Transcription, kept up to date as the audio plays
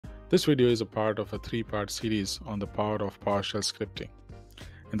This video is a part of a three-part series on the power of PowerShell scripting.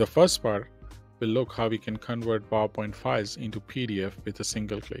 In the first part, we'll look how we can convert PowerPoint files into PDF with a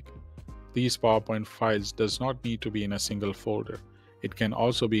single click. These PowerPoint files does not need to be in a single folder. It can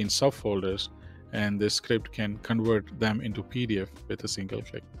also be in subfolders, and this script can convert them into PDF with a single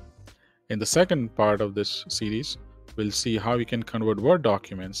click. In the second part of this series, we'll see how we can convert Word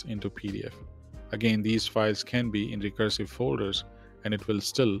documents into PDF. Again, these files can be in recursive folders and it will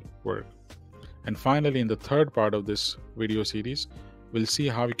still work. And finally, in the third part of this video series, we'll see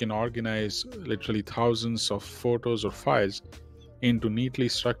how we can organize literally thousands of photos or files into neatly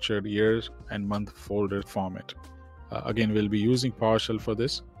structured year and month folder format. Again, we'll be using PowerShell for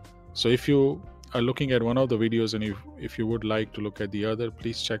this. So if you are looking at one of the videos and if you would like to look at the other,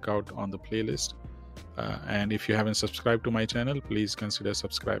 please check out on the playlist. And if you haven't subscribed to my channel, please consider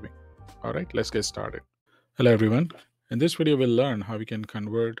subscribing. All right, let's get started. Hello everyone. In this video, we'll learn how we can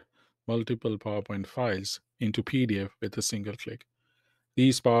convert multiple PowerPoint files into PDF with a single click.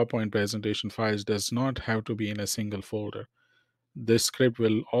 These PowerPoint presentation files does not have to be in a single folder. This script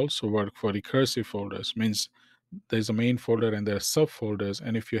will also work for recursive folders, means there's a main folder and there are subfolders,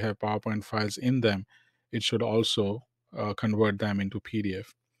 and if you have PowerPoint files in them, it should also convert them into PDF.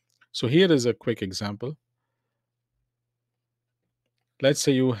 So here is a quick example. Let's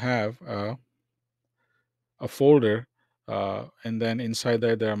say you have a folder, and then inside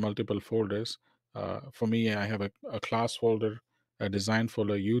that there are multiple folders. For me, I have a class folder, a design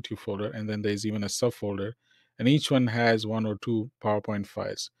folder, YouTube folder, and then there's even a subfolder, and each one has one or two PowerPoint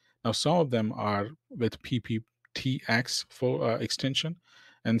files. Now, some of them are with PPTX extension,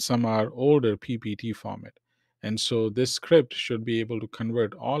 and some are older PPT format. And so this script should be able to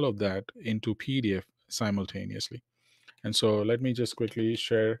convert all of that into PDF simultaneously. And so let me just quickly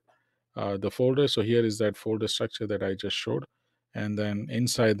share the folder. So here is that folder structure that I just showed. And then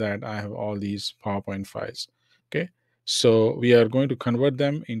inside that, I have all these PowerPoint files. Okay. So we are going to convert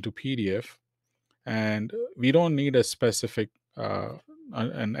them into PDF, and we don't need a specific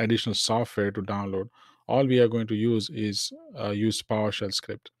an additional software to download. All we are going to use is use PowerShell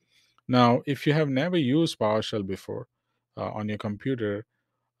script. Now, if you have never used PowerShell before on your computer,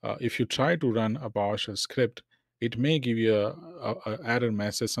 if you try to run a PowerShell script, it may give you a error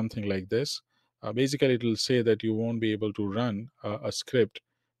message, something like this. Basically, it will say that you won't be able to run a script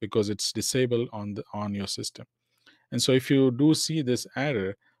because it's disabled on your system. And so if you do see this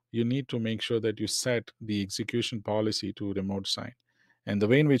error, you need to make sure that you set the execution policy to remote sign. And the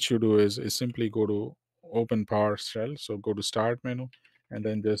way in which you do is simply go to open PowerShell. So go to Start menu and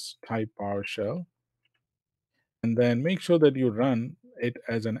then just type PowerShell. And then make sure that you run it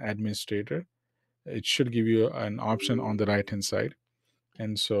as an administrator. It should give you an option on the right hand side.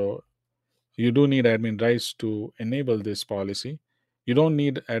 And so you do need admin rights to enable this policy. You don't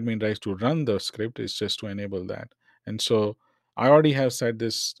need admin rights to run the script, it's just to enable that. And so I already have set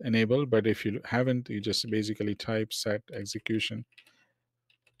this enable, but if you haven't, you just basically type set execution,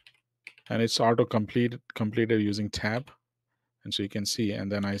 and it's auto completed using tab. And so you can see,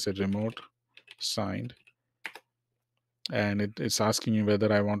 and then I said remote signed, and it's asking me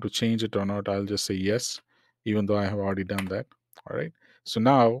whether I want to change it or not. I'll just say yes, even though I have already done that. All right. So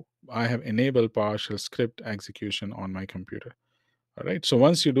now I have enabled PowerShell script execution on my computer. All right. So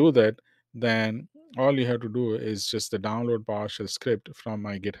once you do that, then all you have to do is just the download PowerShell script from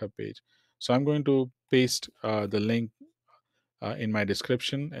my GitHub page. So I'm going to paste the link in my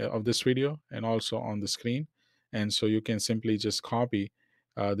description of this video and also on the screen. And so you can simply just copy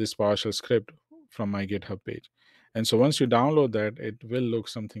this PowerShell script from my GitHub page. And so once you download that, it will look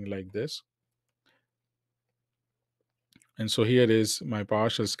something like this. And so here is my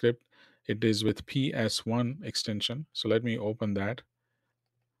PowerShell script. It is with PS1 extension. So let me open that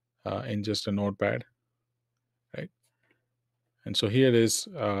in just a notepad, right? And so here is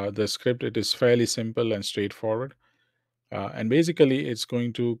the script. It is fairly simple and straightforward. And basically, it's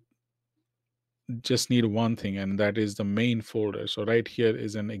going to just need one thing, and that is the main folder. So right here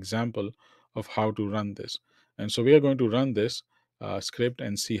is an example of how to run this. And so we are going to run this script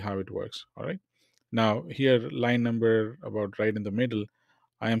and see how it works. All right. Now here, line number about right in the middle,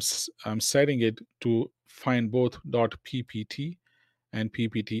 I'm setting it to find both .ppt and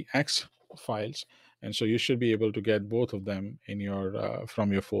pptx files, and so you should be able to get both of them in your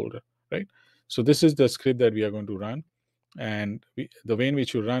from your folder, right? So this is the script that we are going to run, and the way in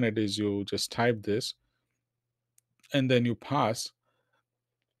which you run it is you just type this, and then you pass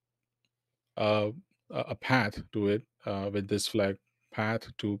uh, a path to it with this flag path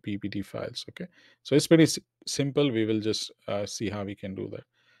to ppt files. Okay, so it's pretty simple. We will just see how we can do that.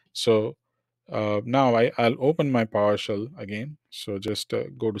 So Now I'll open my PowerShell again. So just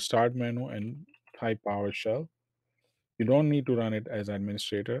go to Start menu and type PowerShell. You don't need to run it as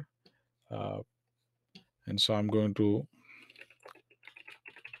administrator. Uh, and so I'm going to,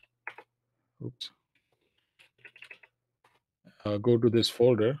 oops, go to this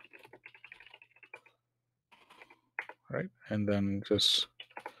folder, right? And then just,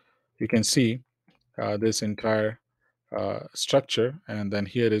 you can see this entire structure. And then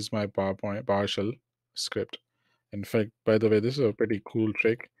here is my PowerShell script. In fact, by the way, this is a pretty cool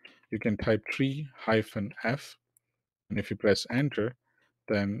trick. You can type tree-f, and if you press enter,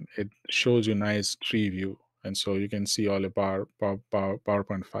 then it shows you nice tree view. And so you can see all the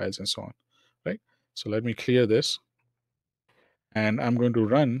PowerPoint files and so on, right? So let me clear this, and I'm going to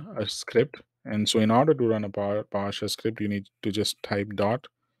run a script. And so in order to run a PowerShell script, you need to just type dot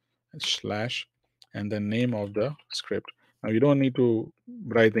slash and then name of the script. Now you don't need to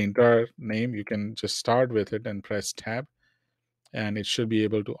write the entire name. You can just start with it and press tab, and it should be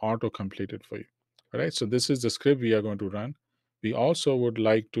able to auto complete it for you. All right, so this is the script we are going to run. We also would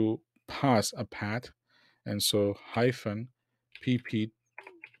like to pass a path, and so hyphen ppt,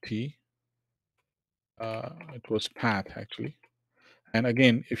 it was path actually. And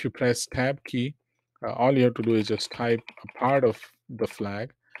again, if you press tab key, all you have to do is just type a part of the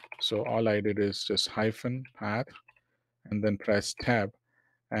flag. So all I did is just hyphen path and then press tab,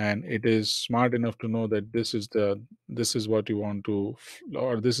 and it is smart enough to know that this is what you want to,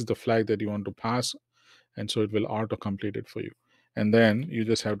 or this is the flag that you want to pass, and so it will auto complete it for you. And then you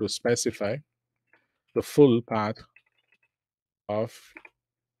just have to specify the full path of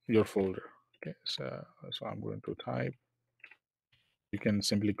your folder. Okay, so I'm going to type. You can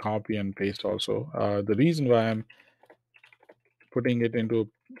simply copy and paste also. The reason why I'm putting it into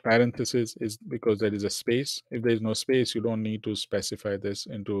parentheses is because there is a space. If there is no space, you don't need to specify this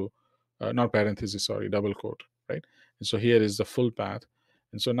into, not parentheses, sorry, double quote, right? And so here is the full path.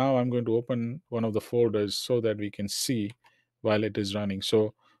 And so now I'm going to open one of the folders so that we can see while it is running.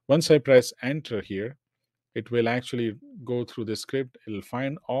 So once I press enter here, it will actually go through the script. It'll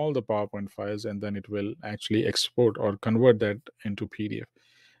find all the PowerPoint files, and then it will actually export or convert that into PDF.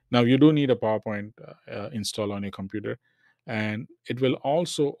 Now, you do need a PowerPoint install on your computer, and it will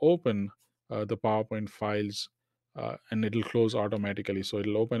also open the PowerPoint files, and it'll close automatically. So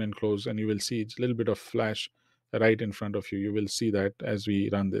it'll open and close, and you will see it's a little bit of flash right in front of you. You will see that as we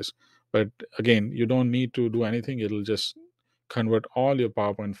run this. But again, you don't need to do anything. It'll just convert all your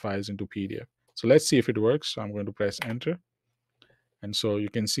PowerPoint files into PDF. So let's see if it works. So I'm going to press enter. And so you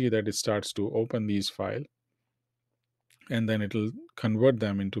can see that it starts to open these files, and then it'll convert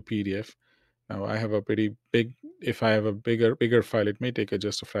them into PDF. Now I have a pretty big, if I have a bigger file, it may take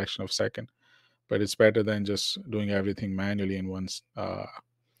just a fraction of a second, but it's better than just doing everything manually in one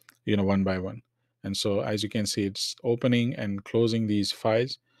by one. And so as you can see, it's opening and closing these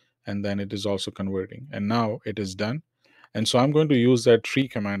files, and then it is also converting. And now it is done. And so I'm going to use that tree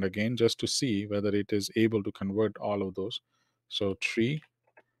command again just to see whether it is able to convert all of those. So tree/f.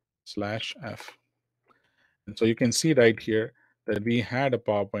 And so you can see right here that we had a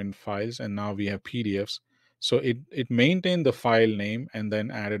PowerPoint files and now we have PDFs. So it maintained the file name and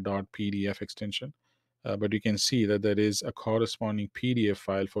then added .pdf extension. But you can see that there is a corresponding PDF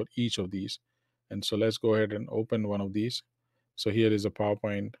file for each of these. And so let's go ahead and open one of these. So here is a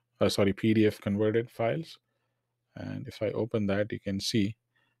PDF converted files. And if I open that, you can see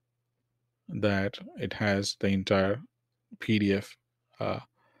that it has the entire PDF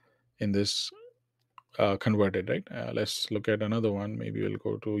in this converted, right? Let's look at another one. Maybe we'll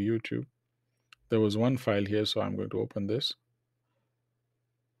go to YouTube. There was one file here, so I'm going to open this,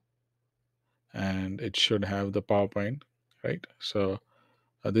 and it should have the PowerPoint, right? So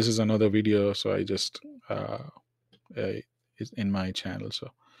this is another video, so I just is in my channel.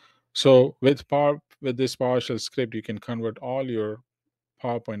 So with this PowerShell script, you can convert all your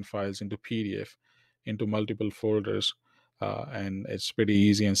PowerPoint files into PDF, into multiple folders, and it's pretty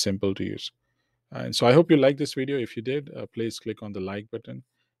easy and simple to use. And so I hope you liked this video. If you did, please click on the like button.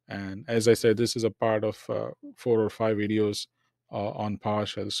 And as I said, this is a part of 4 or 5 videos on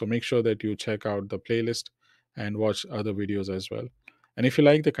PowerShell. So make sure that you check out the playlist and watch other videos as well. And if you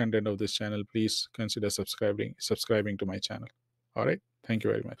like the content of this channel, please consider subscribing to my channel. All right. Thank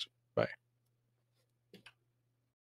you very much. Bye.